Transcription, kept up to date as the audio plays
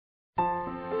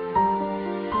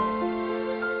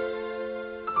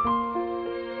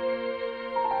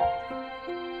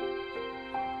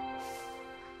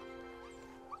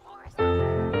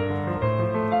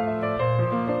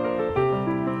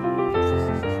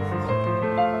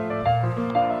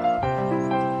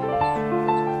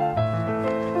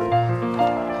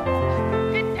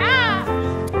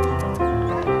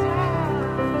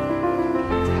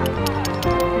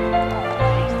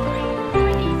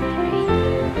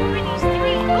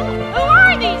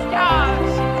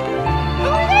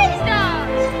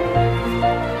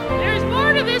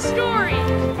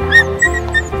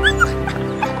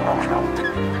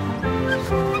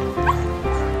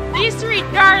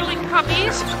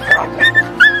puppies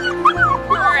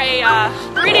for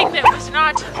a breeding that was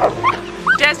not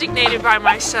designated by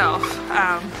myself.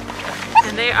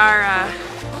 And they are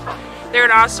they're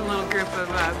an awesome little group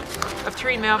of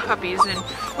trained male puppies, and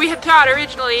we had thought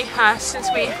originally, since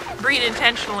we breed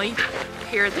intentionally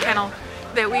here at the kennel,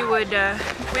 that we would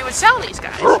sell these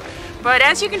guys. But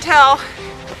as you can tell,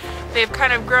 they've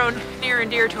kind of grown near and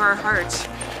dear to our hearts.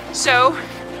 So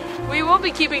we will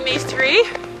be keeping these three,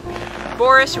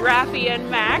 Boris, Raffi, and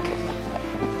Mac,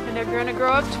 and they're going to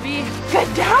grow up to be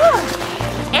good dogs.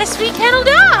 SV Kennel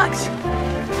Dogs.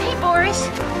 Hey Boris,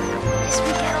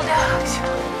 SV Kennel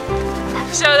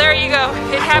Dogs. So there you go.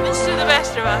 It happens to the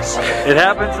best of us. It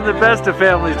happens to the best of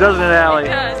families, doesn't it, Allie? It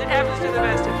does. It happens to the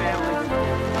best of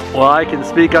families. Well, I can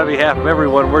speak on behalf of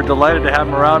everyone. We're delighted to have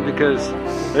them around because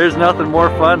there's nothing more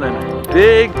fun than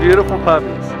big, beautiful puppies.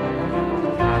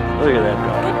 Look at that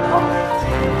dog.